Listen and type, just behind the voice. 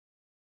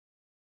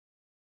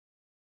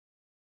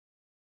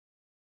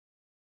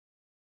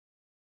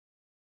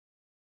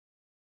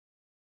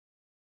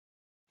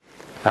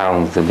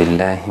أعوذ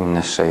بالله من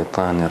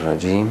الشيطان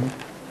الرجيم.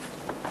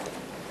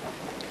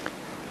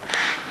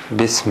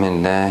 بسم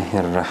الله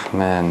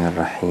الرحمن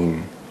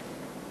الرحيم.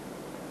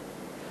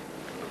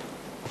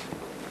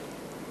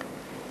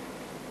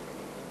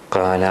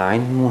 قال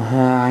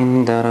علمها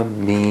عند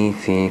ربي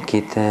في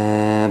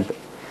كتاب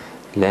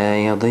لا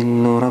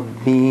يضل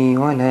ربي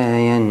ولا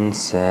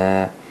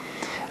ينسى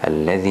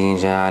الذي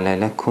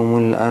جعل لكم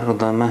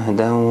الأرض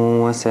مهدا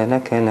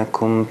وسلك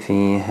لكم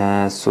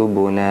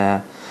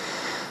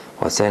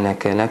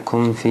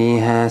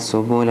فيها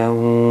سبلا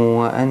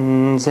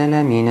وأنزل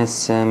من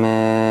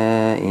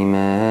السماء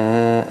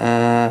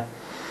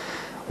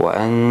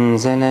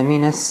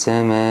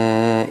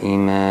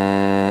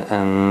ماء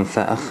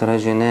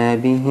فأخرجنا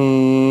به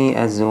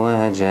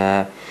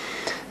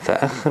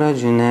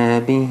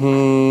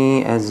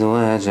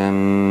أزواجا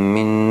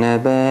من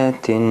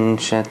نبات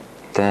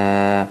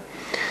شتى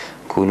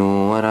كلوا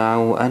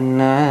ورعوا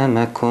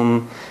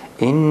أنعامكم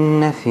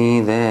إن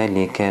في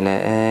ذلك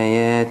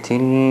لآيات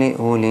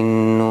لأولي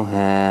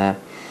النهى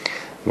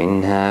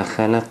منها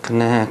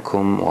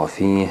خلقناكم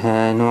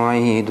وفيها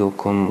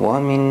نعيدكم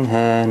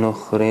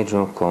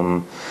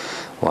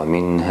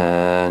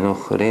ومنها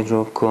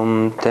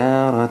نخرجكم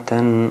تارة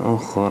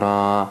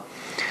أخرى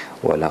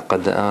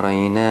ولقد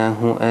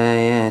أريناه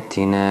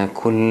آياتنا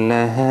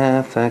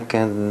كلها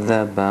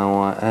فكذب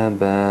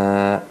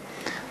وأبى.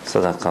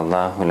 صدق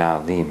الله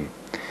العظيم.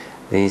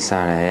 These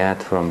are ayat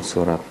from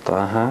Surah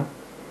Taha,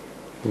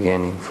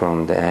 beginning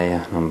from the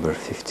ayah number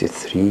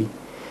 53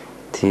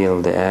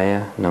 till the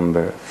ayah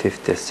number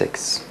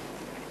 56.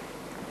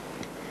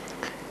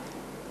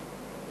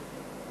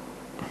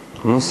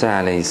 Musa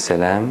alayhi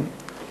salam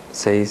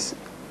says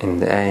in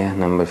the ayah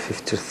number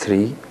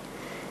 53,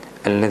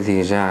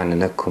 الذي جعل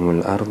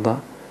لكم الأرض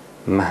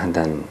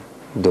مهدا,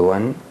 the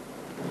one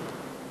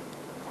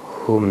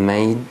who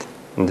made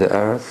the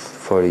earth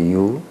for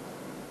you.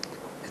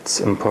 It's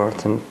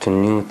important to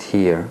note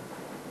here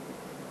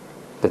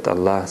that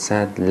Allah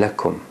said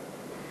lakum.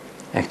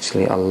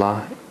 Actually,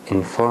 Allah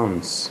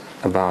informs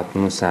about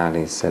Musa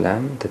alayhi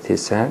salam that he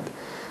said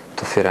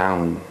to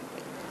Fir'aun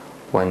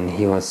when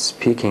he was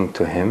speaking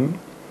to him,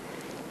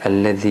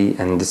 alladhi,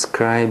 and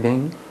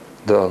describing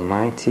the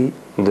Almighty,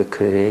 the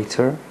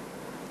Creator,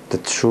 the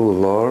true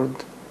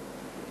Lord,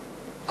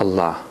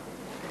 Allah.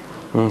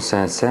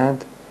 Musa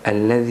said,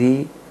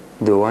 alladhi,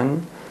 the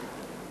one,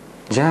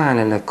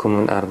 جعل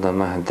لكم الأرض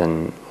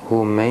مهدا,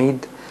 who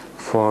made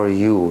for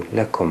you,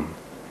 lakum.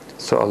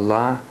 So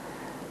Allah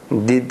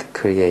did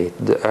create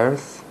the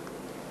earth,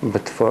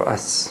 but for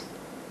us.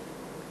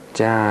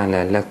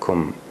 جعل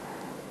لكم,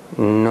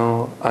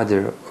 no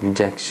other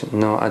objection,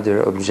 no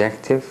other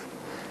objective,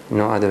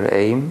 no other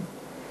aim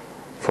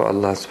for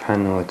Allah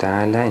subhanahu wa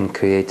ta'ala in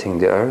creating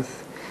the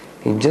earth.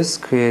 He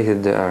just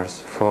created the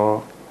earth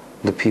for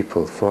the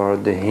people, for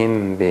the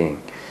human being.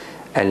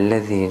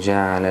 الذي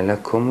جعل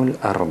لكم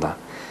الأرض.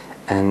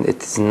 And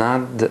it is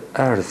not the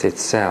earth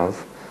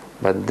itself,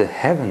 but the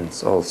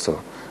heavens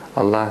also.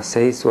 Allah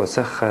says,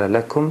 وَسَخَّرَ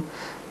لَكُمْ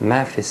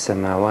مَا فِي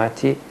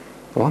السَّمَاوَاتِ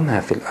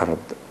وَمَا فِي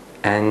الْأَرْضِ.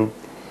 And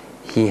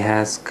He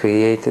has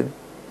created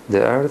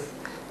the earth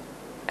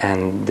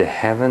and the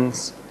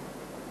heavens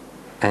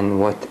and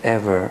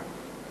whatever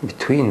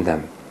between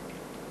them.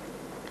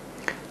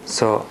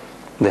 So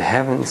the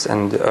heavens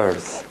and the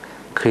earth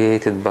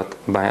created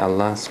by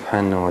Allah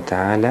subhanahu wa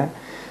ta'ala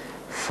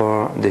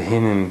for the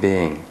human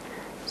being.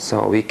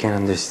 So we can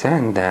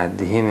understand that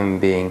the human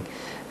being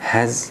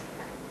has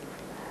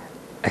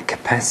a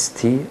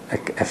capacity,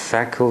 a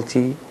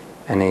faculty,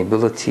 an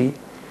ability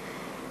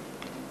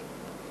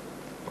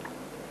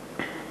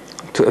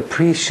to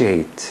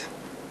appreciate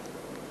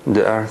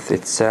the earth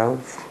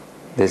itself,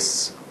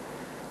 this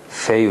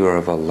favor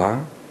of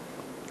Allah,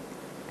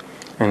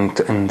 and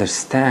to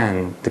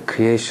understand the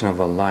creation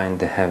of Allah in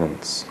the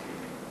heavens.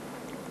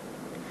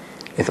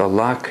 If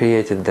Allah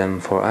created them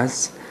for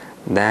us,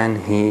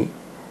 then He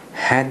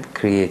had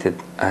created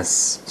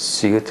us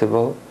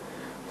suitable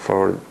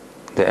for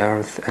the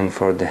earth and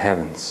for the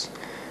heavens,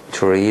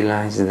 to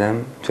realize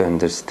them, to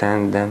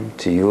understand them,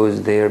 to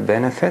use their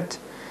benefit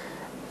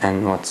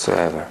and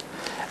whatsoever.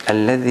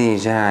 الذي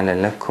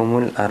جعل لكم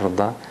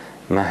الأرض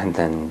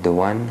مهدا, the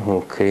one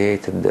who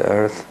created the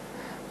earth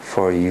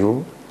for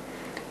you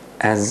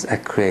as a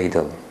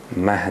cradle,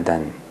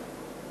 mahdan,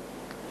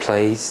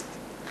 place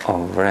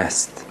of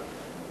rest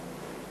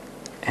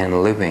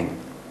and living.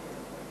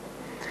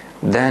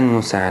 Then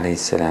Musa alayhi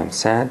salam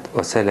said,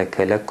 وَسَلَكَ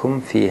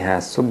لَكُمْ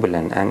فِيهَا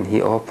سُبُلًا, and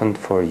He opened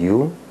for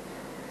you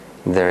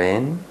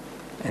therein,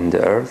 in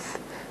the earth,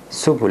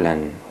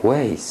 subulan,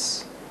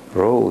 ways,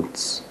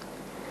 roads,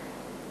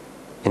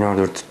 in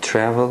order to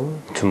travel,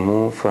 to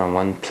move from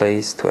one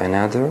place to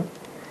another.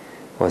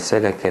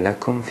 وَسَلَكَ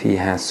لَكُمْ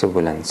فِيهَا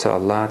سُبُلًا. So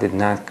Allah did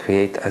not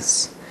create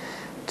us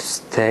to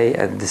stay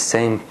at the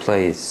same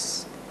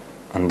place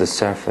on the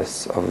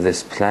surface of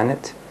this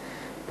planet,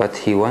 but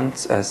He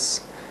wants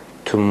us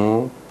to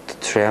move, to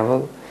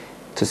travel,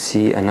 to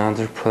see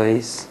another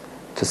place,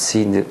 to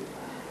see the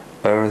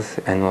earth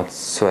and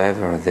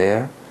whatsoever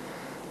there.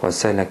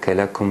 وَسَلَكَ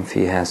لَكُمْ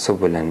فِيهَا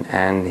سُبُلًا,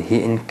 and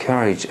He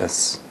encouraged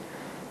us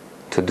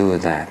to do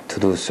that, to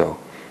do so.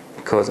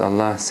 Because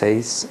Allah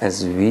says,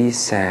 as we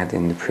said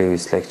in the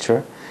previous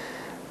lecture,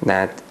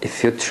 that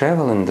if you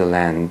travel in the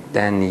land,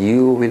 then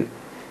you will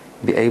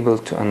be able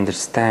to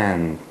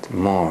understand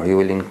more. You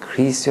will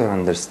increase your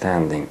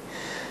understanding.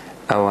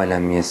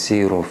 أَوَلَمْ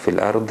يَسِيرُوا فِي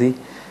الْأَرْضِ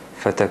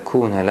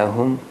فَتَكُونَ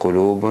لَهُمْ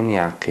قُلُوبٌ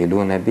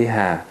يَعْقِلُونَ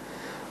بِهَا.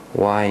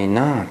 Why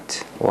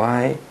not?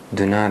 Why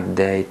do not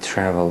they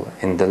travel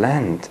in the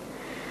land?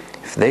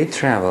 If they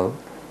travel,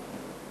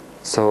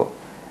 so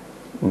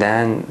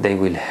then they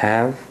will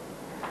have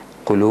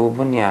قُلُوبٌ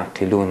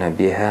يَعْقِلُونَ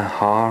بِهَا,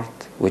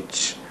 heart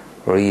which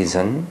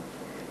reasons,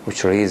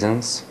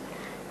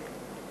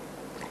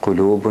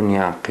 قُلُوبٌ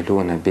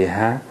يَعْقِلُونَ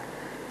بِهَا,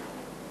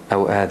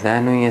 أَوْ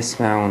آذَانٌ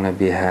يَسْمَعُونَ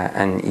بِهَا,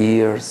 and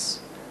ears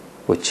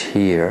which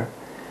hear.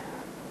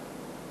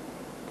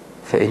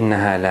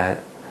 فإنها لا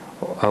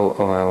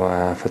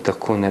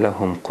فتكون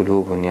لهم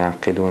قلوب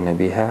يعقلون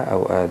بها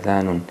أو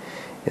آذان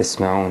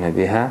يسمعون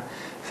بها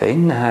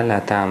فإنها لا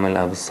تعمى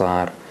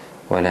الأبصار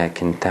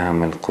ولكن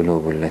تعمى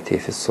القلوب التي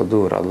في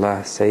الصدور.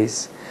 Allah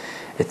says,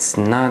 it's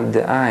not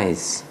the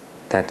eyes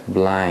that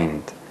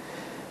blind,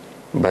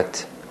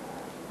 but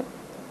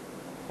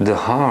the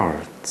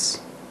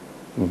hearts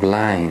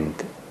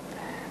blind.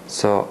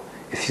 So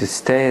if you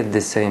stay at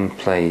the same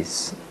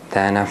place,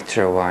 then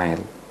after a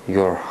while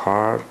your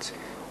heart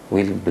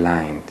will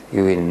blind.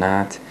 You will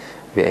not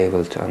be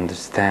able to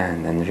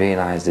understand and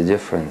realize the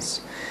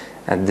difference.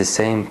 At the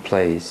same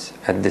place,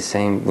 with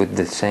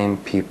the same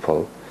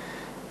people,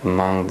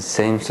 among the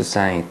same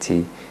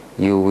society,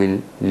 you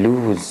will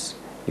lose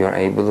your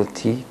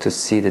ability to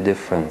see the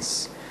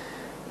difference.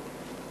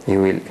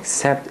 You will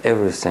accept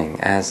everything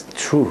as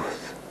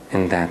truth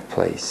in that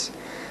place.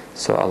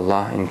 So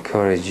Allah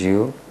encouraged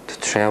you to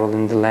travel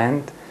in the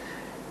land.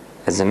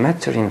 As a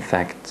matter of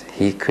fact,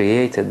 He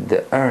created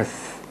the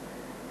earth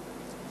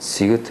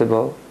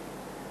suitable,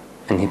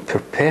 and He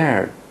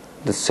prepared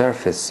the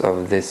surface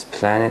of this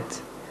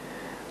planet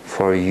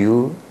for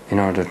you in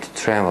order to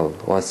travel.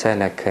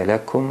 وَسَلَكَ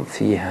لَكُمْ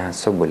فِيهَا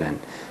سُبُلًا.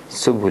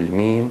 Subul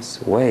means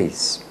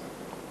ways.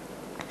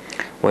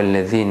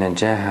 وَالَّذِينَ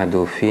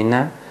جَاهَدُوا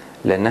فِينَا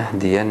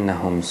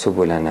لَنَهْدِيَنَّهُمْ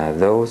سُبُلَنَا.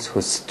 Those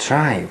who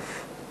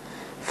strive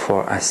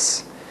for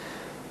us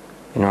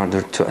in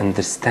order to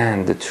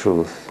understand the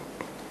truth,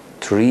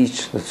 to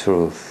reach the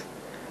truth.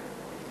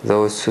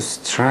 Those who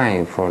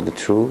strive for the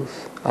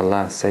truth,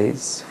 Allah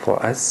says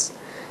for us,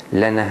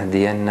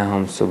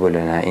 لَنَهْدِيَنَّهُمْ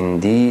سُبُلَنَا.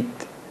 Indeed,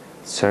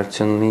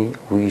 certainly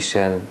we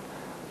shall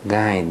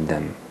guide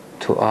them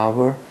to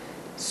our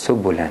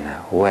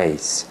subulana,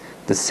 ways.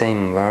 The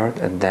same word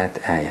at that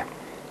ayah.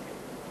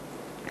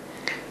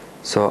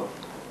 So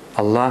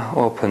Allah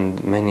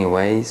opened many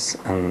ways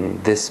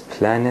on this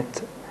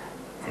planet,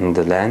 on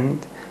the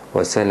land.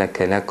 وَسَلَكَ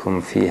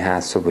لَكُمْ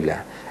فِيهَا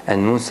سُبُلًا.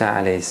 And Musa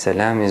alayhi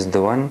salam is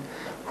the one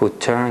who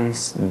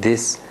turns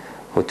these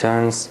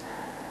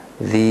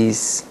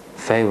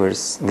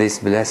favors, these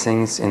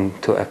blessings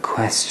into a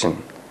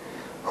question.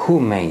 Who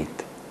made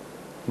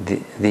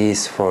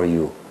these for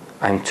you?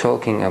 I'm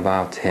talking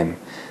about Him.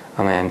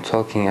 I'm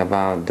talking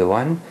about the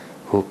one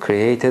who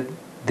created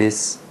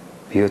this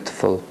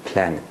beautiful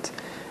planet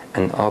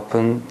and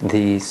opened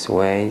these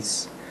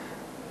ways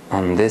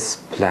on this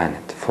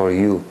planet for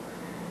you.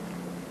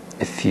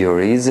 If you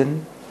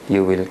reason,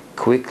 you will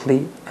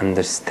quickly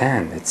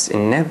understand. It's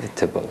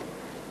inevitable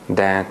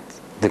that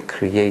the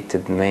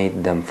Created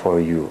made them for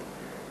you.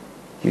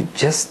 You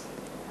just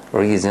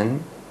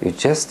reason, you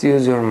just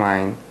use your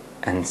mind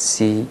and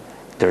see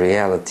the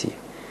reality.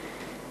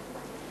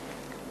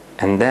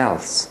 And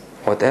else,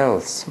 what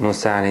else?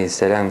 Musa alayhi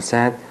salam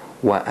said,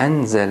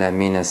 وَأَنزَلَ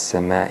مِنَ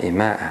السَّمَاءِ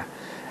مَاءً.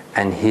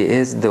 And He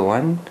is the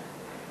one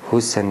who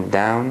sent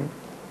down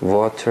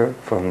water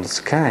from the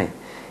sky.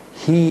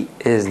 He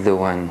is the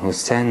one who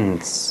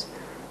sends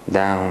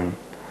down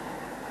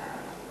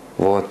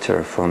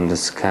water from the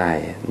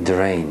sky, the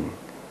rain.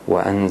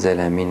 وَأَنزَلَ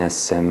مِنَ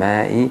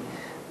السَّمَاءِ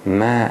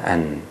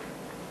مَاءً.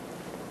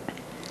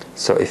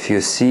 So if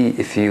you see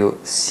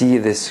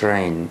this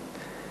rain,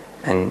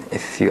 and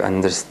if you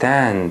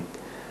understand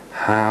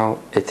how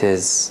it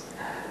is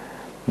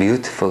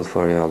beautiful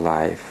for your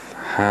life,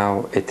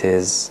 how it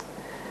is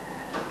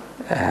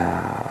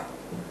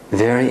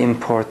very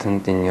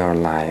important in your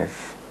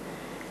life,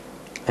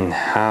 and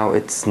how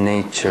its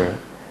nature,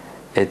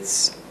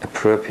 it's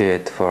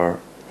appropriate for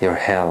your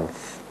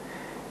health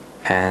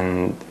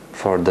and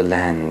for the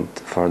land,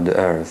 for the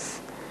earth,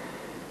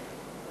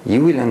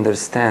 you will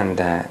understand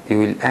that. You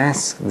will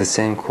ask the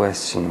same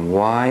question: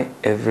 why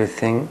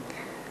everything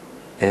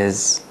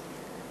is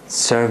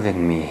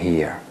serving me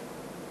here?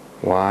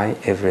 Why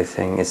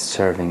everything is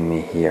serving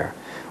me here?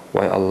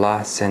 Why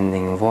Allah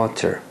sending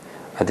water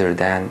other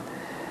than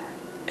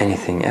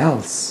anything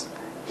else?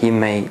 He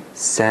may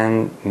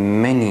send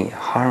many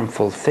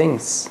harmful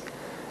things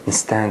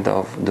instead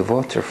of the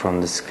water from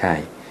the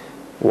sky.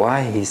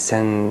 Why He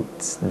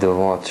sends the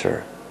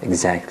water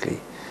exactly?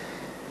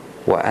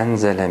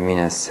 وَأَنزَلَ مِنَ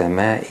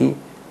السَّمَاءِ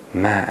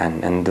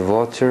ma'an, and the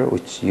water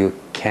which you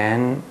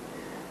can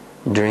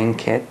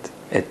drink it,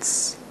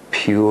 it's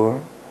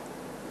pure,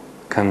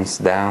 comes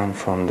down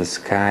from the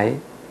sky.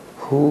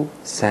 Who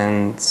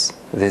sends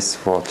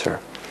this water?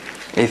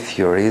 If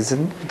you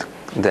reason,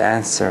 the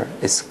answer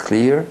is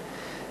clear,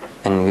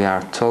 and we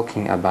are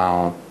talking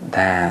about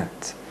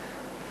that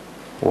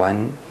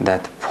one,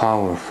 that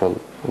powerful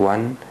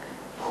one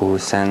who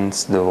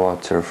sends the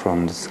water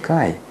from the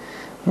sky.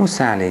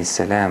 Musa alayhi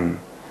salam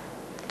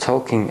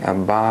talking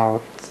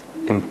about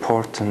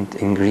important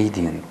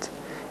ingredient,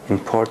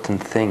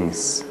 important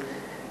things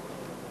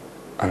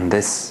on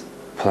this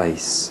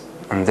place,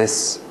 on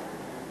this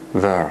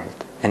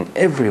world, and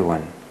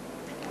everyone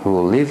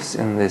who lives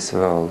in this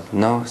world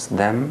knows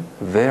them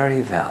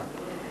very well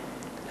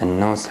and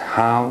knows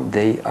how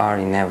they are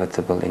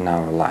inevitable in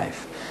our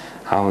life,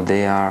 how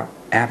they are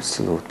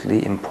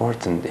absolutely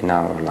important in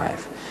our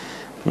life.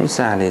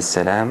 Musa alayhi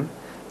salam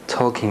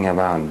talking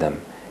about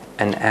them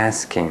and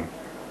asking,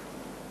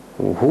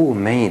 who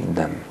made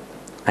them?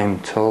 I'm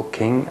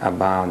talking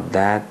about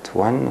that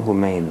one who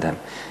made them.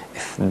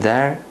 If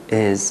there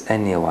is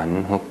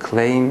anyone who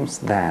claims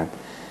that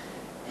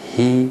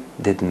he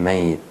did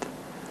made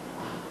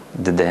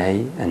the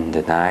day and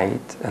the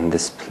night and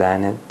this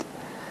planet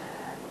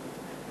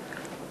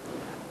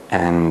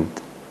and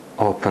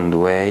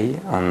opened way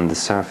on the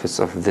surface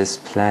of this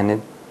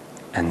planet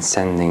and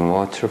sending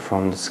water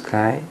from the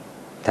sky,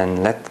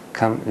 then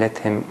let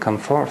him come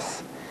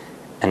forth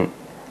and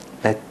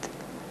let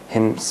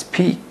him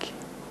speak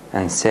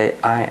and say,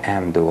 I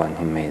am the one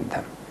who made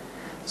them.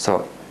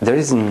 So there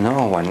is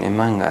no one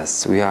among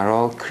us. We are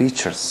all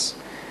creatures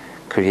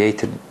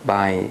created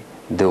by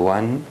the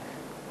one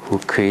who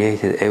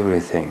created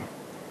everything.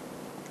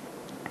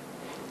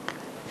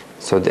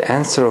 So the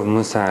answer of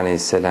Musa alayhi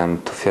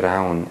salam to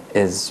Fir'aun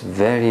is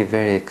very,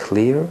 very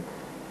clear,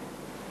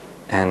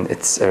 and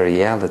it's a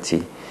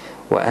reality.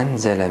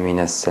 وَأَنزَلَ مِنَ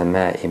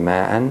السَّمَاءِ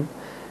مَاءً.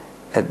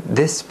 At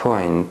this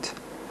point,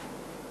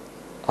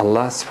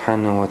 Allah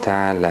subhanahu wa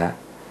ta'ala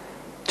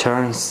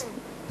turns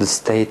the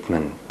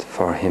statement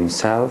for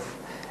himself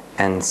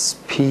and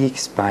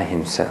speaks by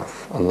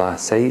himself. Allah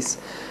says,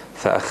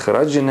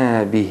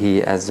 فَأَخْرَجْنَا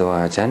بِهِ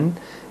أَزْوَاجًا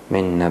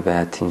مِنْ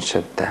نَبَاتٍ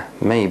شَتَّى.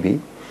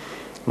 Maybe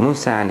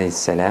Musa alayhi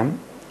salam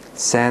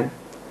said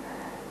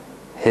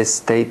his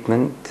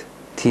statement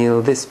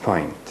till this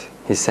point.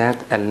 He said,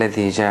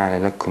 الَّذِي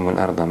جَعَلَ لَكُمُ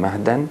الْأَرْضَ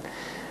مَهْدًا.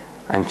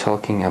 I'm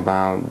talking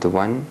about the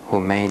one who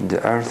made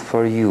the earth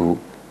for you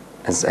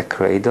as a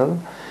cradle,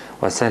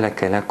 وَسَلَكَ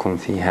لَكُمْ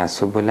فِيهَا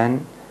سُبُلًا,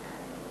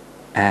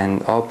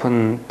 and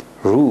opened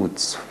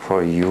routes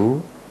for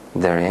you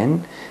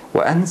therein,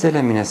 وَأَنزَلَ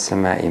مِنَ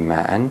السَّمَاءِ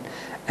مَاءً,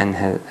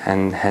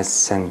 and has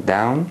sent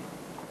down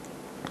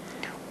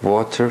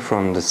water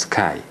from the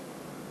sky.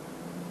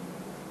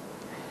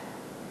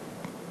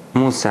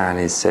 Musa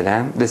alayhi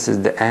salam, this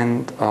is the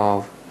end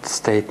of the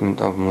statement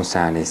of Musa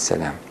alayhi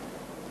salam.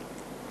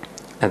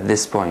 At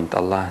this point,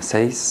 Allah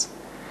says,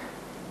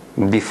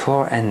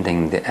 before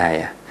ending the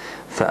ayah,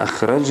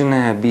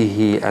 فَأَخْرَجْنَا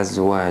بِهِ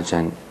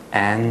أَزْوَاجًا,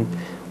 and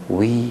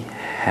we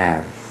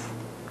have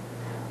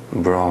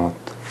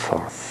brought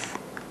forth.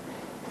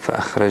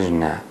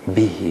 فَأَخْرَجْنَا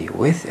بِهِ,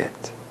 with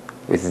it,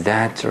 with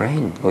that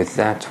rain, with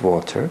that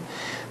water.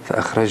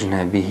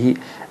 فَأَخْرَجْنَا بِهِ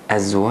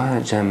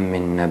أَزْوَاجًا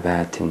مِّن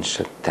نَبَاتٍ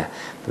شَتَّى,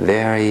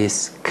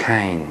 various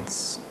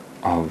kinds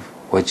of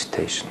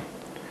vegetation.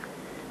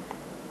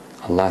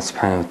 Allah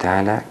subhanahu wa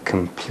ta'ala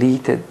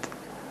completed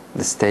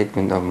the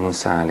statement of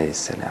Musa alayhi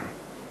salam.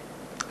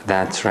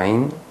 That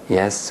rain,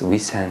 yes, we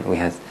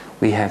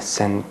have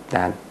sent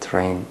that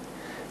rain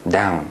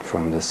down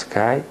from the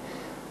sky,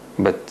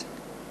 but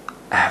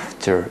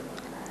after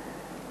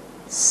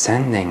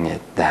sending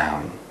it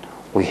down,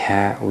 we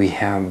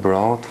have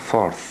brought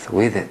forth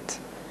with it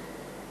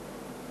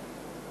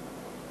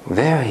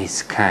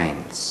various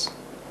kinds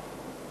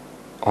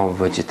of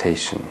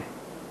vegetation,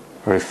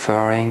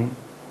 referring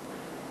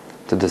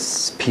to the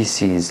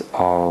species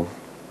of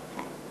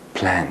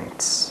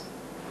plants.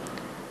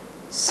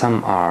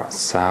 Some are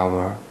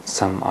sour,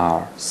 some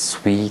are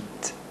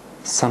sweet,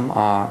 some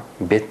are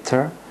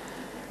bitter,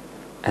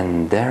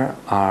 and there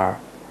are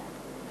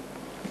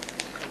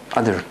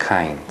other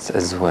kinds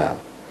as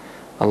well.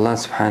 Allah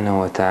subhanahu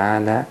wa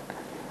ta'ala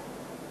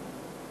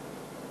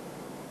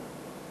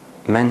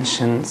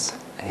mentions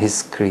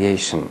His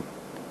creation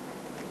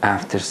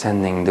after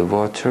sending the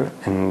water,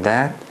 and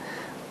that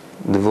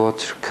the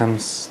water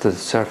comes to the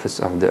surface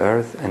of the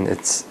earth, and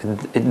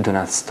it do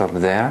not stop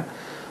there.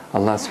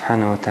 Allah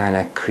subhanahu wa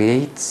ta'ala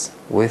creates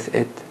with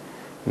it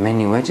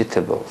many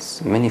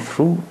vegetables, many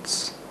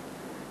fruits,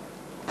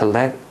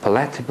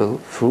 palatable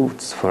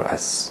fruits for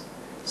us.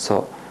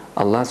 So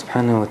Allah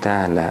subhanahu wa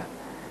ta'ala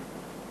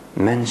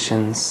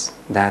mentions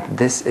that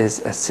this is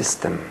a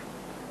system,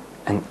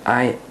 and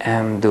I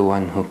am the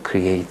one who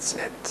creates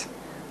it.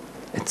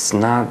 It's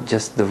not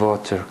just the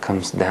water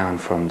comes down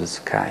from the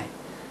sky,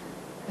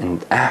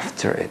 and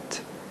after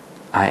it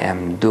I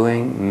am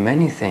doing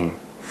many things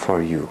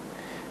for you,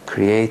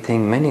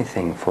 creating many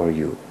things for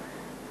you.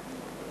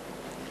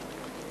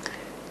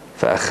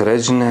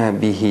 فأخرجنا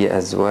به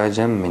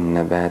أزواجا من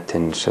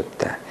نبات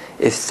شتى.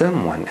 If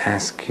someone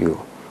asks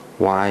you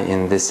why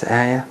in this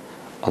ayah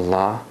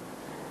Allah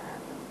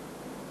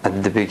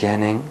at the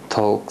beginning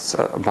talks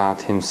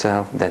about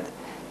himself that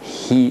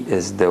He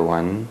is the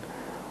one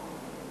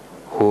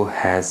who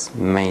has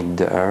made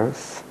the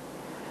earth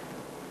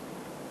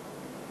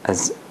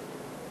as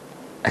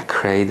a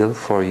cradle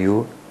for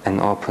you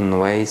and open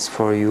ways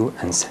for you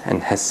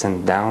and has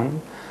sent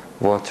down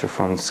water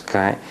from the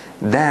sky,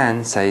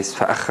 then says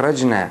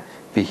فَأَخْرَجْنَا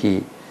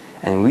بِهِ,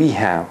 and we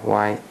have,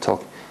 why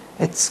talk?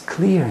 It's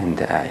clear in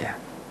the ayah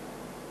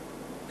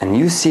and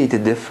you see the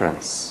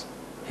difference,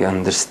 you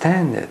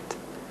understand it.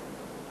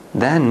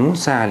 Then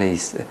Musa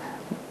alayhi,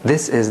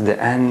 this is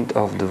the end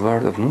of the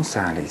word of Musa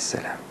alayhi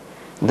salam.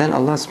 Then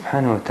Allah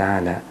subhanahu wa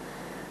ta'ala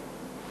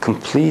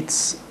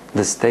completes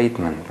the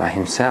statement by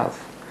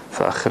himself.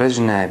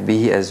 فَأَخْرَجْنَا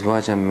بِهِ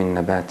أَزْوَاجًا مِّن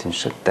نَبَاتٍ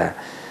شَتَّى.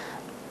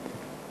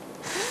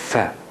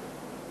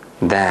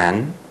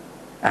 Then,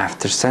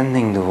 after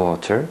sending the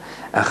water,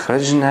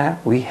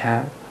 أَخْرَجْنَا, we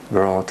have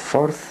brought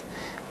forth,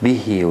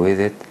 bihi, with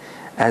it,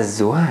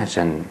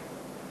 أَزْوَاجًا,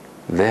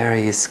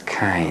 various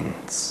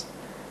kinds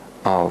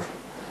of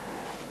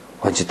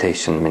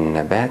vegetation,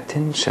 مِّن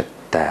نَبَاتٍ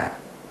شَتَّى.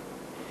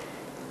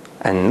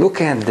 And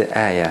look at the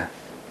ayah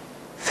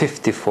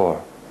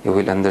 54. You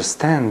will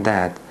understand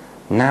that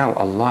now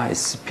Allah is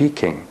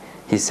speaking.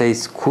 He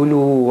says,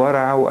 كُلُوا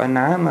وَرَعُوا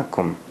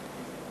أَنْعَامَكُمْ.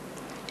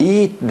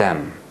 Eat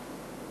them.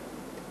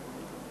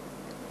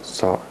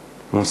 So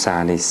Musa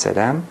alayhi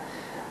salam,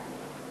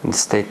 the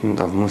statement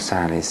of Musa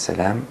alayhi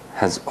salam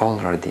has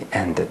already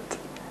ended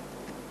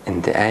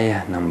in the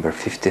ayah number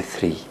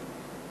 53.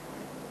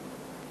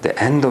 The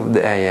end of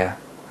the ayah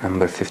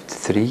number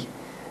 53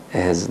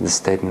 is the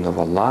statement of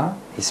Allah.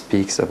 He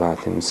speaks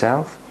about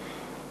himself.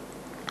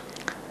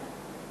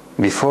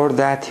 Before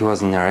that he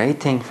was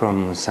narrating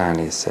from Musa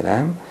alayhi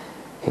salam.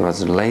 He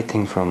was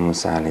relating from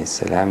Musa alayhi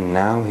salam.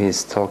 Now he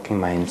is talking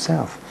by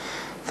himself.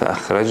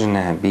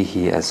 فَأَخْرَجْنَا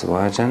بِهِ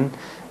أَزْوَاجًا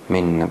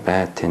مِّن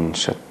نَبَاتٍ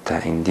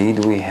شَتَّى.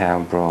 Indeed we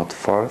have brought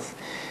forth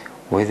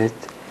with it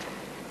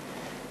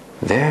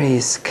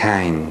various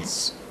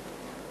kinds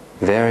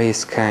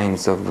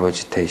of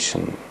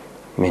vegetation,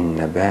 مِّن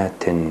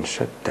نَبَاتٍ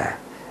شَتَّى.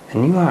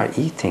 And you are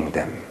eating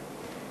them.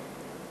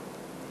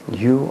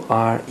 You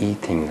are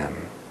eating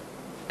them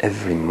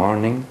every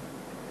morning,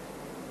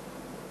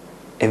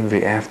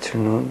 every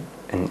afternoon,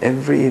 and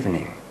every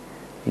evening.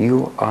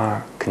 You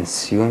are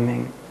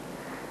consuming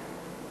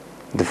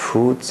the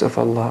fruits of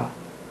Allah,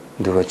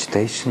 the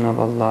vegetation of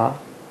Allah,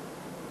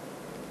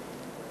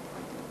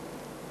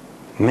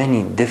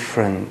 many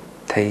different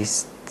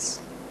tastes,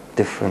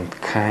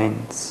 different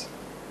kinds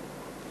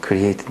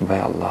created by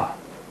Allah.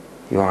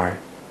 You are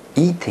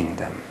eating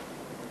them.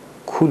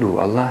 Kulu,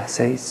 Allah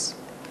says,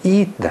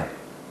 eat them.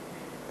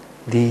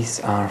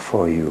 These are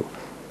for you.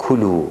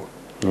 Kulu,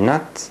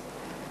 not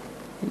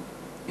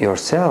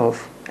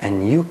yourself,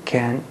 and you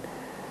can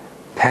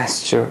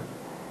pasture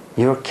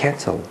your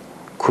cattle.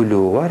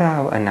 Kulu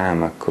wara'u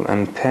an'amakum,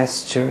 and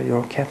pasture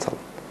your cattle.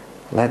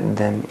 Let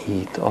them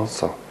eat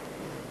also.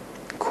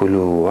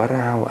 Kulu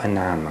wara'u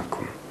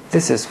an'amakum.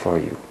 This is for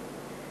you.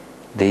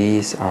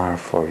 These are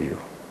for you.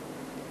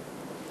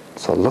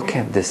 So look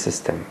at this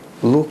system.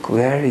 Look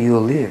where you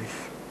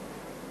live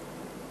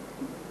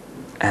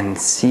and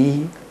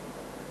see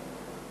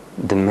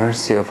the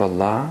mercy of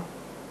Allah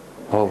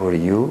over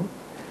you,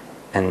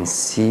 and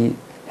see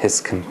His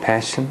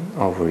compassion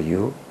over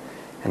you,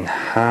 and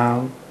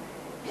how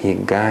He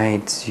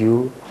guides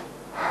you,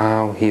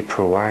 how He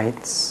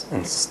provides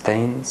and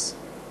sustains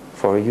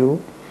for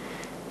you.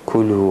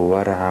 Kulu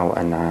wara'u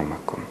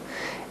an'amakum.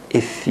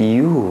 If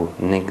you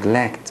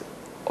neglect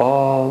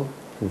all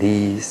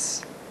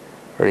these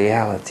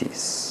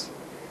realities,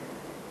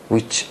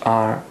 which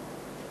are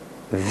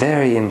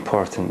very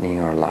important in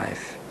your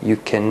life, you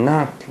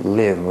cannot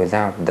live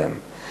without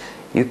them.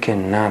 You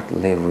cannot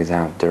live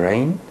without the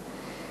rain.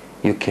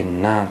 You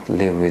cannot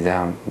live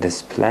without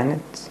this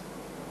planet,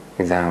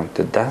 without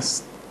the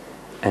dust,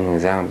 and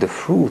without the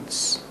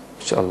fruits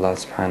which Allah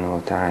subhanahu wa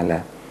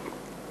ta'ala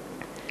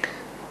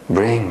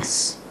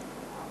brings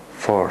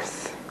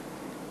forth.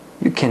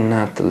 You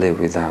cannot live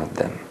without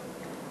them.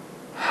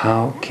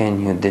 How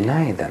can you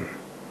deny them?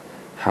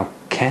 How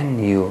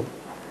can you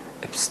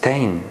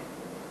abstain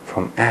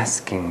from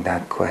asking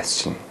that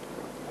question?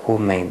 Who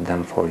made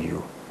them for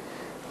you?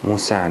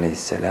 Musa alayhi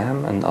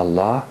salam and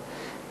Allah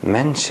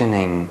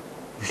mentioning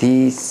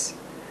these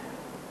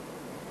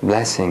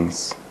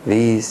blessings,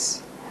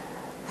 these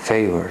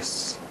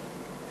favors,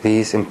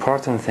 these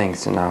important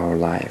things in our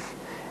life,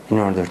 in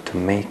order to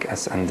make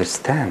us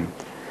understand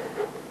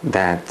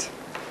that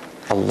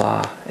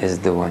Allah is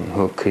the one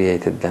who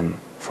created them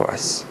for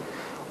us.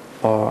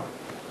 Or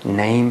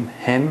name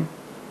Him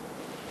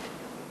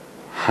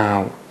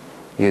how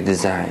you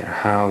desire,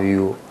 how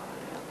you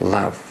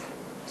love.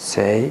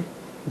 Say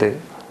the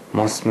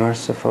most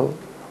merciful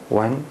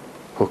one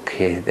who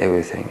created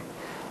everything,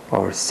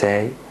 or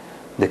say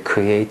the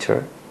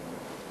Creator,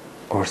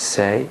 or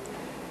say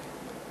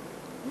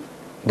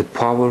the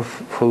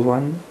powerful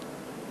one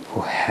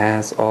who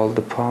has all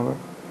the power.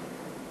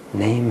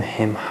 Name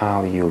him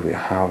how you will,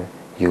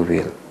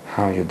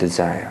 how you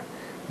desire,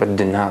 but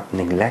do not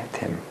neglect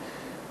him.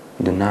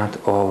 Do not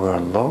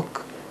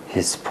overlook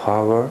his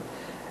power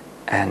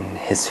and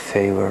his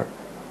favor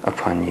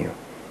upon you.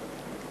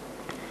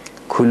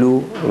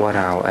 Kulu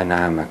wara'u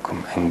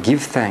an'amakum, and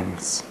give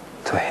thanks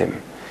to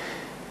him.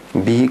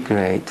 Be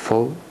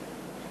grateful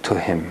to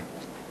him.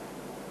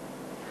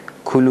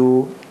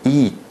 Kulu,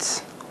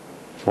 eat.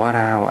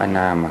 Wara'u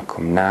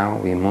an'amakum. Now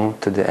we move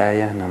to the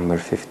ayah number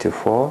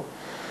 54.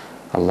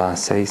 Allah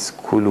says,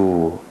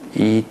 Kulu,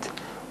 eat,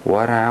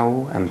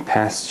 wara'u, and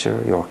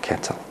pasture your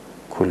cattle.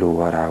 Kulu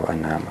wara'u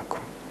an'amakum.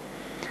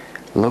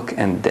 Look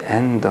at the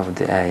end of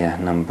the ayah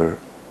number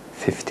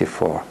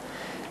 54.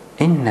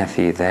 Inna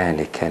fi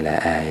dhalika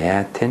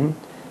la'ayatin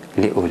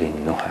li'uli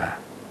nuha.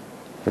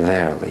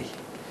 Verily,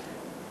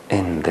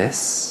 in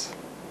this,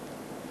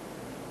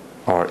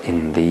 or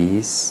in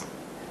these,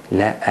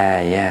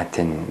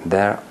 la'ayatin,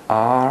 there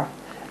are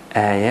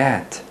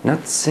ayat,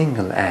 not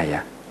single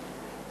ayah.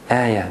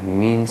 Ayah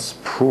means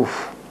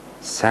proof,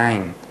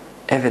 sign,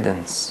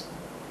 evidence.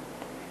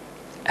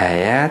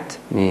 Ayat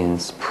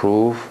means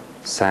proof,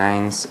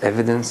 signs,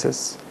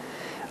 evidences.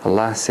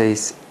 Allah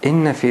says,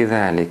 Inna fi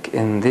dhalik,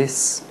 in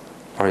this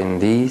or in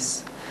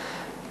these,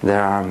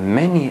 there are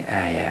many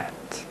ayat,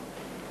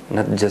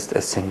 not just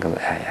a single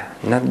ayah,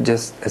 not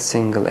just a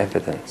single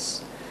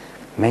evidence,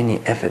 many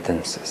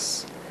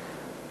evidences.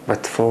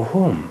 But for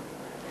whom?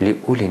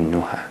 لِأُولِي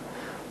النُّهَى,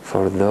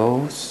 for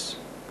those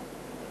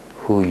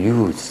who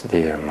use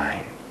their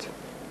mind,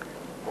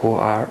 who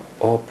are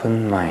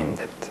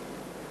open-minded,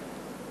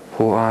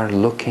 who are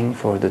looking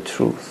for the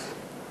truth,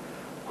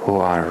 who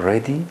are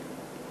ready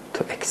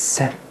to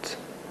accept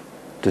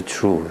the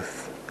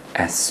truth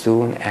as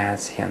soon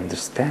as he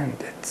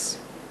understands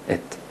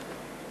it.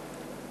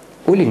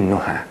 Uli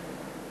nuha,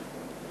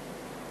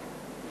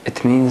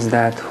 it means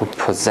that who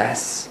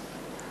possess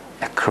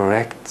a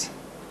correct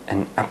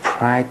and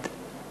upright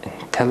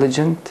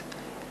intelligence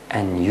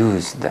and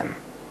use them.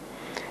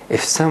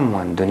 If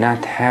someone do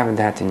not have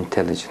that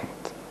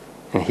intelligence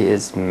and he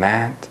is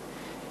mad,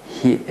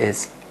 he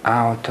is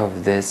out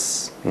of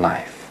this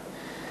life,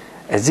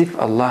 as if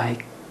Allah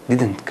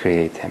didn't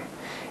create him.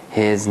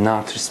 He is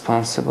not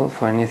responsible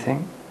for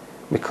anything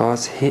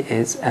because he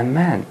is a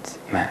mad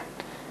man.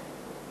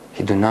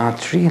 He do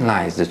not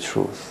realize the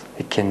truth.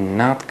 He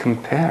cannot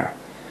compare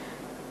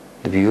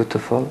the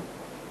beautiful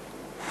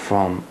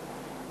from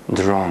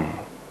the wrong,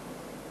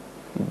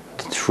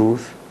 the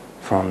truth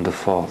from the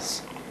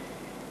false.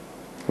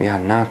 We are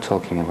not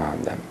talking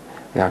about them.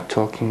 We are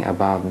talking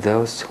about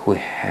those who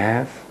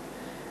have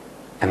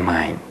a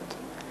mind.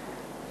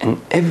 And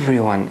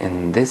everyone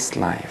in this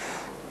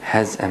life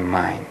has a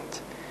mind.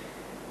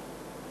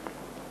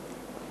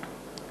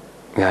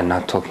 We are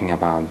not talking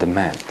about the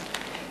mad.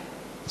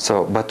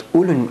 So, but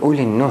ulun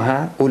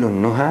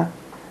nuha,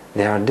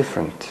 they are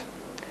different.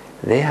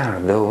 They are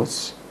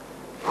those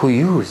who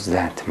use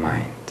that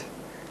mind,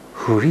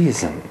 who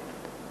reason.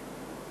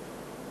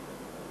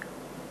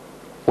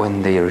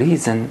 When they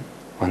reason,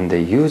 when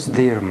they use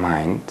their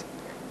mind,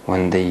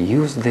 when they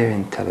use their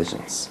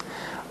intelligence,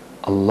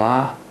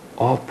 Allah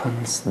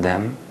opens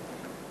them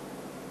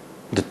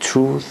the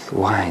truth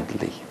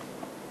widely.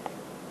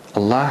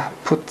 Allah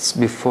puts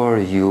before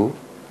you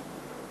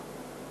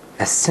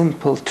a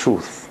simple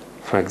truth.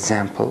 For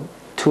example,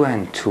 2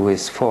 and 2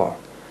 is 4.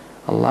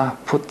 Allah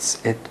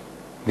puts it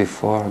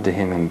before the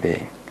human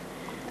being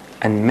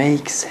and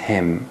makes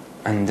him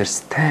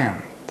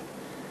understand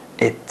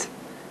it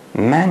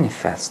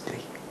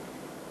manifestly.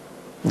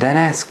 Then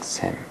asks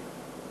him,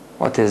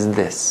 what is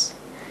this?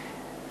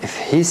 If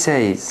he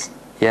says,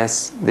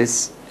 yes,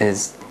 this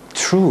is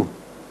true,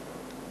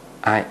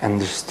 I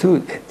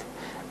understood it,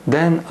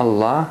 then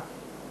Allah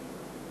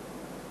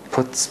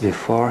puts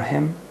before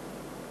him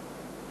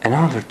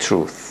another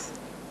truth.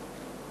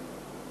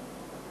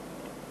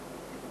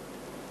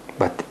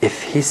 But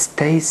if he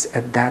stays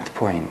at that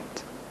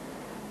point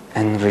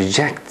and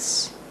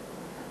rejects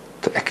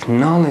to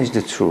acknowledge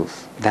the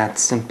truth, that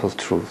simple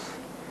truth,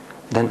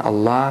 then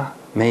Allah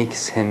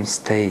makes him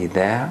stay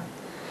there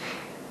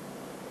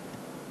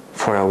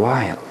for a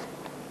while,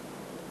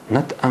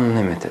 not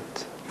unlimited,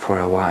 for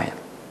a while.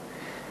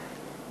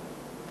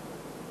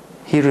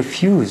 He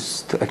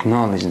refused to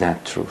acknowledge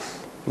that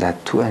truth,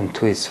 that 2 and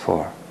 2 is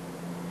 4.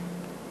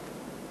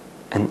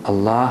 And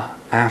Allah,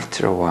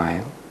 after a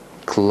while,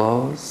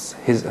 closed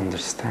his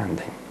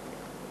understanding.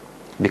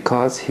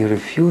 Because he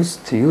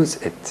refused to use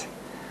it,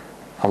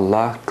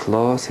 Allah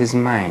closed his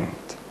mind.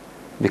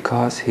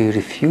 Because he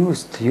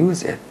refused to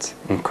use it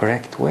in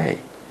correct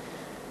way.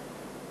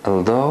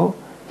 Although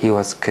he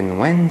was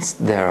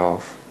convinced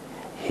thereof,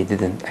 he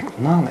didn't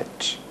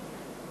acknowledge.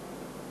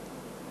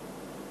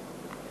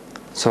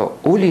 So,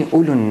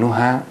 ulun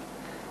nuha,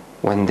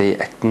 when they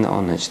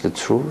acknowledge the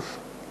truth,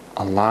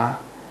 Allah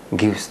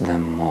gives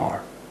them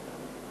more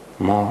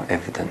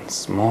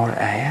evidence, more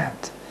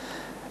ayat.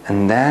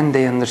 And then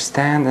they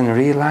understand and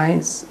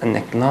realize and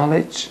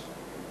acknowledge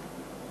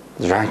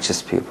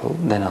righteous people,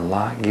 then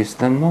Allah gives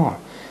them more.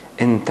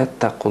 إِن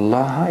تَتَّقُوا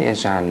اللَّهَ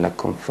يَجْعَلْ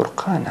لَكُمْ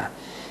فُرْقَانًا.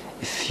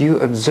 If you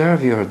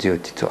observe your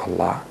duty to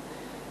Allah,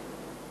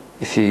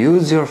 if you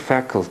use your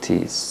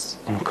faculties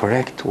in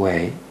correct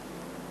way,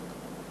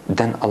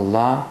 then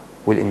Allah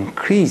will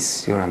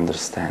increase your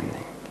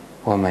understanding.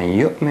 وَمَنْ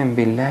يُؤْمِنْ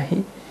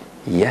بِاللَّهِ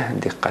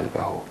يَهْدِ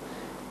قَلْبَهُ.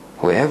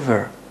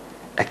 Whoever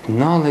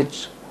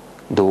acknowledge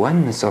the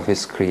oneness of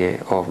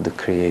the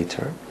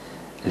Creator,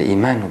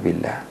 الإيمان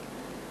بالله,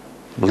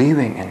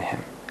 believing in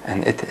Him,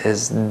 and it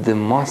is the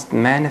most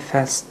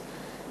manifest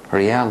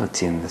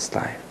reality in this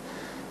life,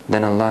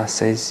 then Allah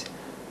says,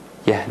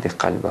 يَهْدِ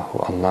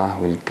قَلْبَهُ. Allah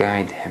will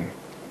guide him,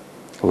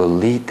 will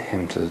lead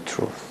him to the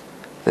truth.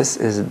 This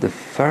is the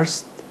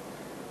first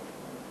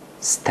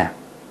step,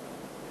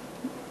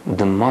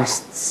 the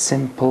most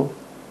simple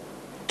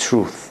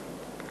truth,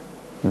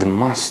 the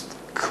most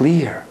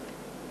clear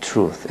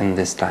truth in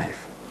this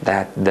life,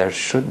 that there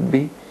should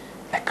be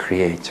a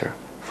Creator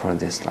for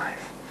this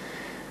life.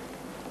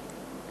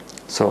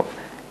 So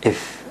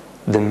if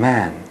the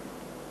man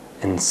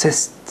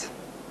insists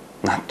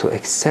not to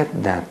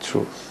accept that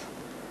truth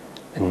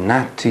and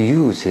not to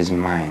use his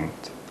mind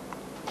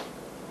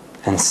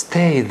and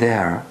stay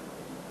there,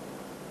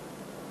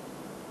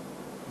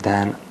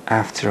 then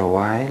after a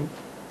while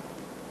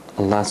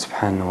Allah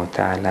subhanahu wa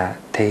ta'ala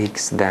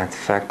takes that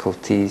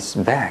faculties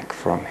back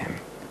from him.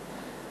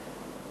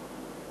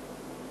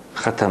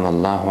 ختم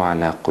الله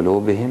على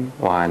قلوبهم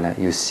وعلى.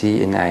 You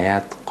see in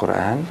ayat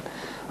Quran,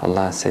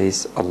 Allah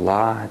says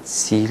Allah had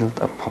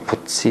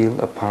put seal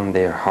upon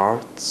their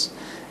hearts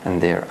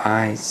and their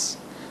eyes.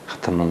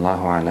 ختم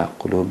الله على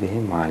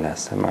قلوبهم وعلى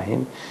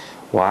سمعهم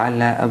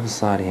وعلى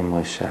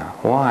أبصارهم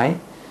غشاوة. Why?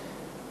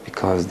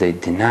 Because they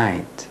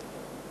denied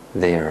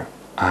their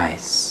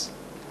eyes,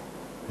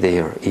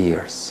 their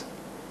ears.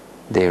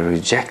 They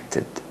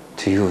rejected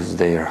to use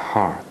their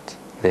heart,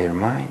 their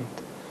mind.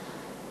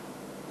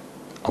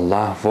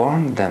 Allah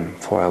warned them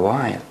for a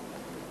while,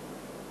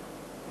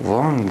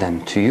 warned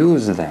them to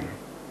use them,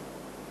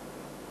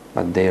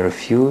 but they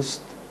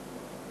refused,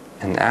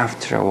 and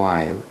after a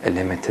while, a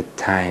limited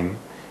time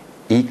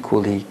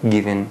equally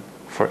given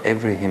for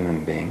every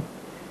human being,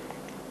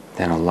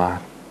 then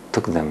Allah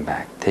took them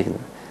back,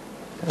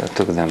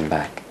 took them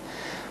back.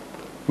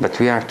 But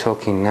we are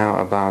talking now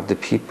about the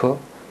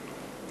people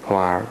who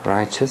are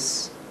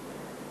righteous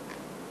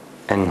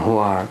and who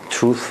are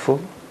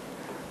truthful.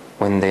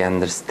 When they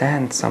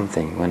understand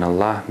something, when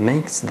Allah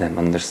makes them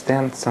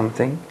understand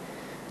something,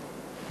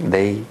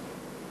 they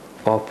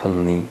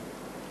openly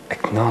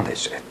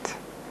acknowledge it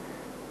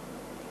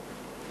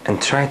and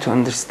try to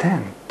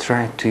understand,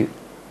 try to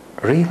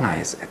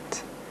realize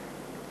it,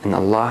 and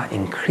Allah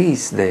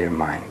increase their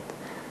mind.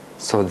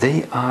 So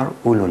they are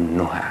ulun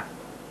nuha,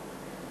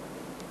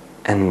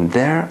 and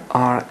there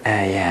are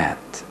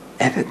ayat,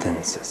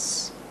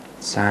 evidences,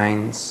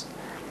 signs.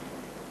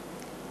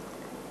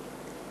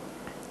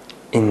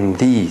 In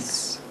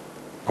these,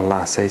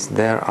 Allah says,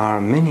 there are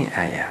many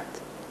ayat,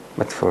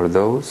 but for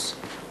those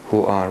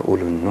who are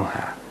ulun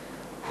nuha,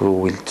 who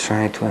will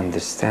try to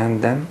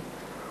understand them,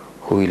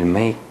 who will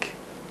make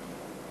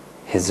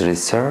his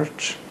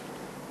research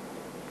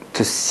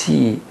to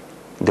see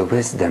the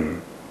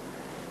wisdom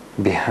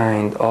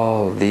behind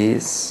all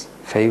these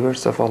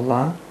favors of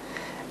Allah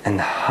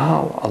and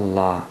how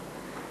Allah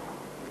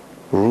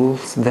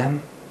rules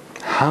them,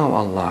 how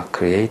Allah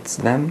creates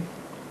them,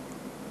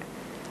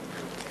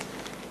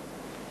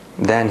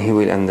 then he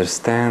will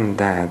understand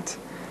that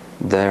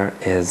there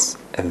is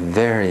a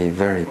very,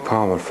 very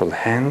powerful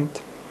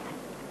hand,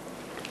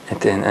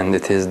 and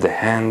it is the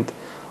hand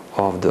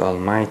of the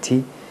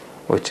Almighty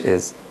which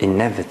is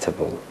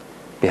inevitable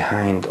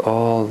behind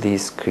all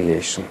these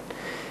creation.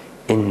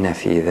 إِنَّ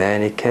فِي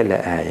ذَلِكَ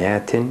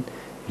لَآيَاتٍ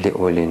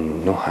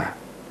لِأُولِي النُّهَى.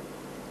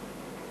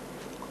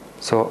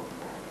 So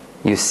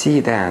you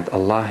see that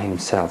Allah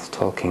Himself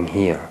talking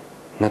here,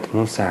 not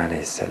Musa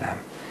alayhi salam.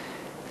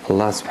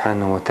 Allah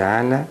subhanahu wa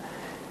ta'ala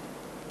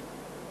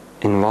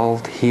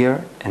involved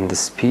here in the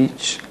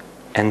speech,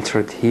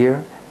 entered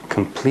here,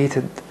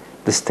 completed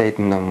the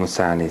statement of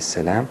Musa alayhi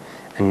salam,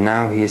 and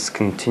now he is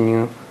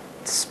continuing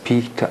to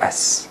speak to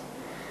us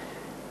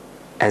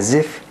as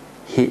if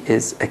he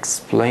is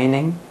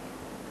explaining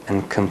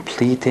and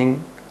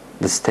completing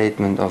the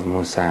statement of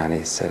Musa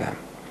alayhi salam.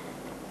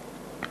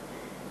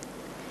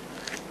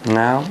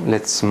 Now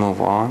let's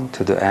move on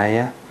to the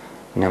ayah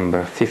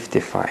number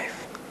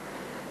 55.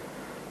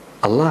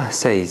 Allah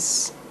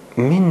says,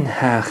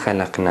 Minha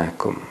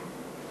khalaqnakum.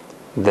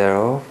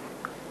 Thereof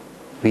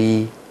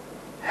we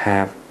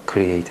have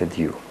created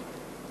you.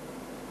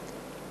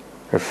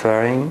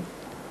 Referring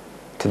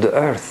to the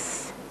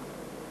earth.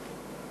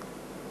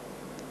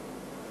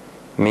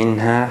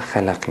 Minha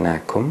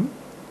khalaqnakum.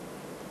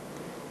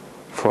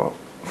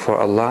 For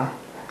Allah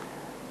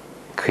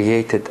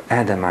created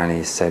Adam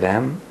alayhi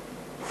salam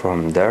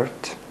from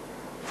dirt,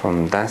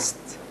 from dust,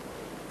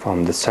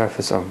 from the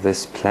surface of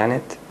this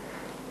planet.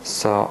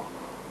 So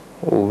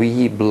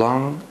we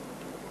belong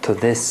to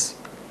this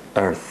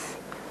earth.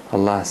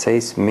 Allah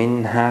says,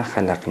 Minha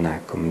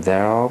khalaqnakum,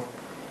 thereof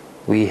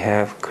we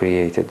have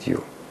created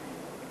you.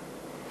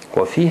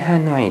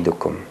 وَفِيهَا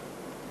نُعِيدُكُمْ,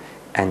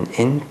 and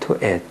into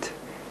it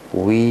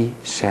we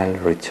shall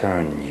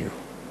return you.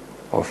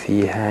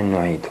 وَفِيهَا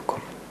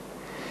نُعِيدُكُمْ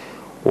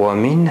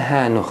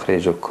وَمِنْهَا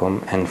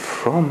نُخْرِجُكُمْ, and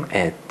from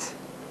it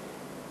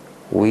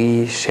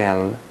we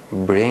shall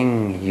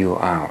bring you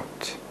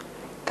out.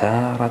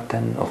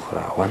 تَارَةً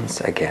أُخْرَى,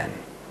 once again.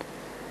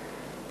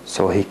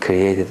 So He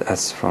created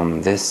us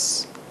from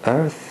this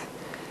earth,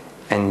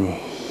 and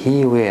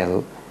He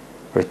will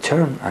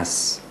return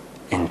us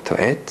into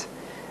it,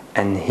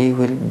 and He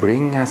will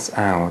bring us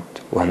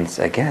out once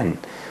again.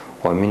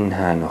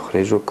 وَمِنْهَا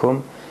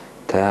نُخْرِجُكُمْ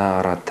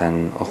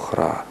تَارَةً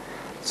أُخْرَى.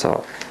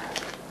 So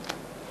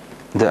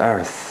the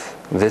earth,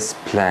 this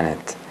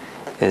planet,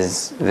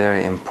 is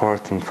very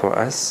important for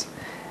us,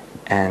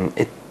 and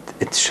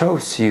it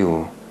shows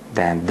you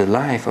that the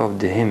life of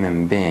the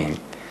human being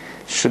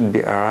should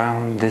be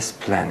around this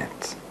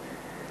planet,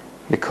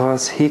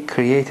 because He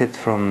created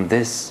from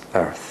this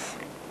earth.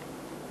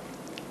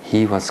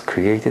 He was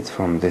created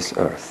from this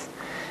earth,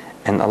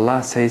 and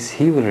Allah says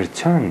He will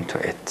return to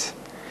it,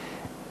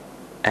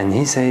 and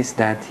He says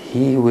that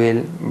He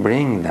will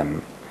bring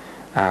them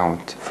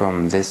out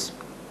from this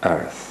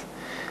earth.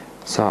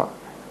 So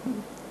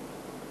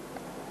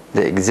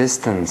the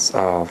existence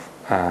of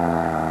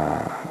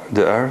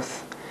the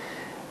earth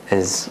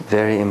is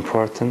very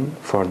important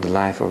for the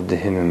life of the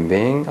human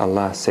being.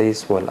 Allah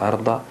says,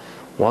 وَالْأَرْضَ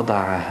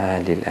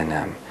وَضَعَهَا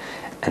لِلْأَنَامِ,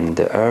 and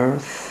the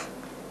earth,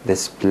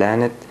 this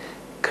planet,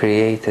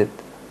 created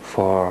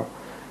for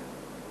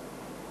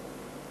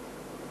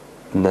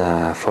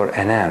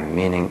anam,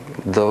 meaning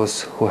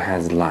those who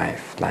has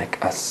life, like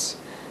us,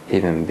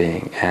 human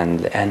being,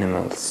 and the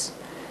animals,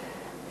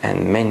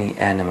 and many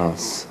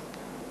animals,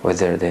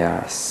 whether they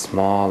are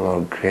small or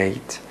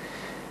great,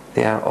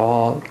 they are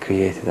all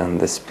created on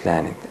this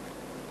planet.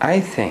 I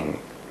think,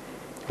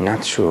 I'm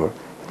not sure,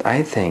 but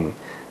I think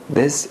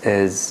this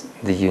is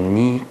the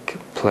unique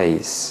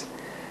place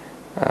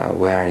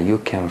where you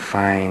can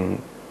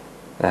find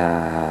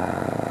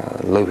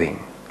living,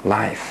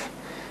 life,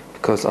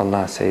 because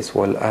Allah says,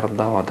 وَالْأَرْضَ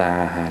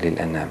وَضَعَهَا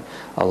لِلْأَنَامِ.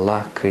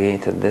 Allah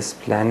created this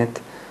planet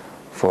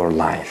for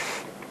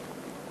life,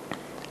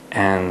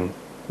 and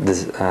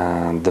this,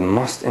 the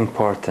most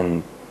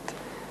important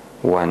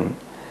one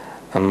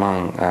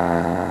among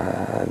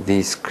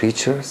these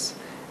creatures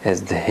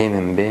is the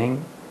human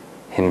being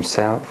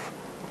himself,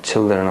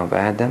 children of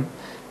Adam.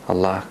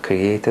 Allah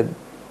created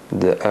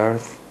the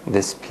earth,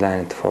 this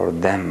planet, for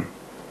them,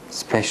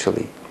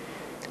 especially.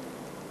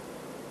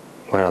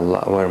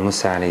 Where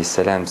Musa alayhi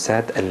salam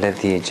said,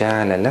 الَّذِي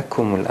جَعَلَ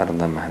لَكُمُ الْأَرْضَ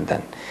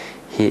مَهْدًا,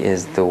 He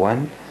is the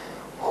one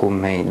who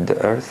made the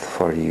earth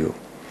for you.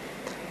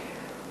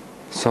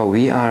 So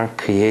we are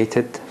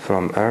created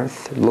from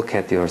earth. Look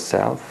at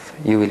yourself,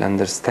 you will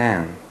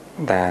understand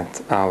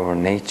that our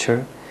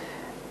nature,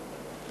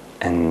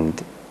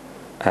 and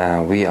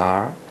we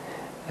are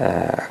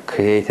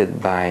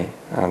created by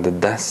the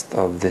dust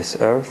of this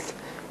earth.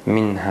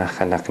 منها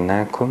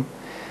خلقناكم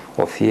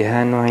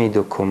وفيها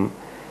نعيدكم.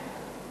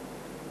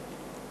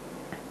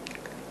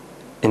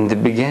 In the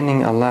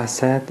beginning Allah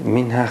said,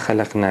 منها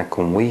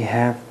خلقناكم, we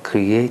have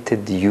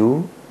created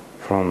you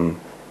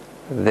from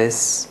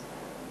this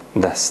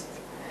dust.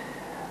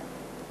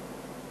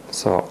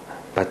 So,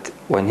 but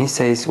when He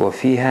says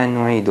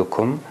وَفِيهَا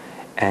نُعِيدُكُمْ,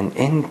 and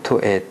into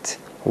it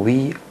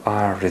we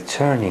are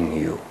returning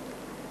you.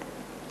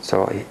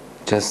 So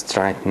just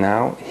right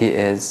now He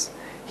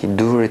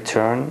do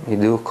return, He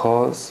do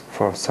cause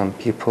for some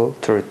people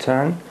to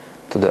return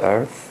to the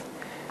earth,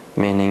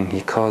 meaning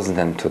He caused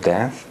them to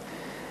death.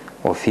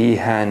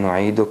 وَفِيهَا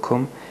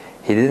نُعِيدُكُمْ,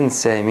 He didn't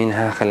say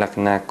مِنْهَا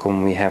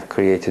خَلَقْنَاكُمْ, we have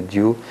created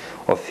you,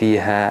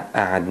 وَفِيهَا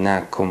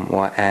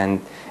أَعَدْنَاكُمْ,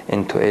 and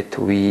into it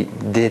we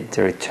did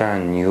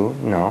return you.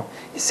 No,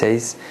 He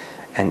says,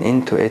 and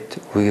into it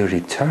we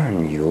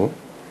return you.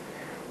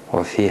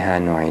 وَفِيهَا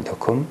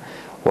نُعِيدُكُمْ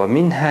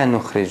وَمِنْهَا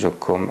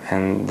نُخْرِجُكُمْ,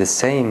 and the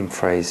same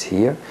phrase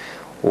here,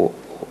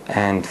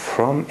 and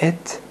from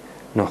it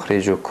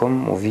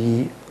نُخْرِجُكُمْ,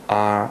 we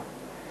are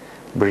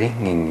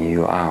bringing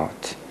you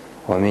out.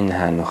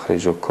 وَمِنْهَا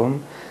نُخْرِجُكُمْ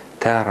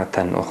تَارَةً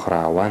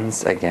أُخْرَى,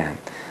 once again.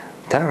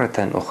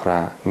 تَارَةً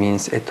أُخْرَى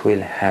means it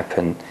will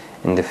happen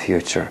in the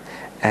future,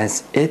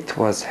 as it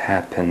was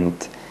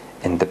happened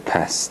in the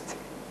past.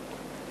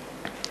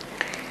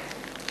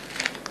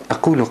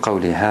 أقول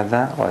قولي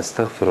هذا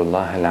وأستغفر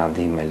الله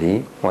العظيم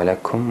لي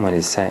ولكم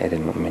ولسائر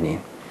المؤمنين.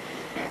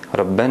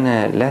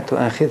 ربنا لا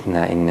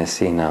تؤاخذنا إن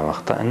نسينا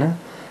واخطأنا،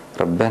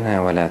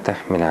 ربنا ولا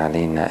تحمل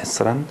علينا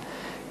إصرا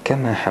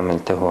كما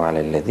حملته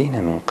على الذين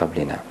من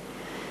قبلنا،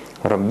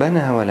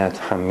 ربنا ولا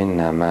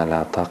تحملنا ما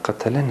لا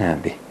طاقة لنا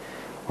به،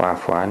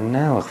 واعف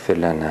عنا واغفر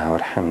لنا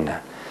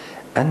وارحمنا،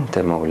 أنت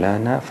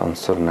مولانا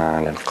فانصرنا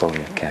على القوم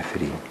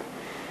الكافرين.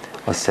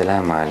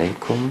 والسلام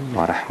عليكم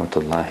ورحمة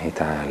الله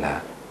تعالى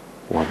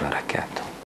وبركاته.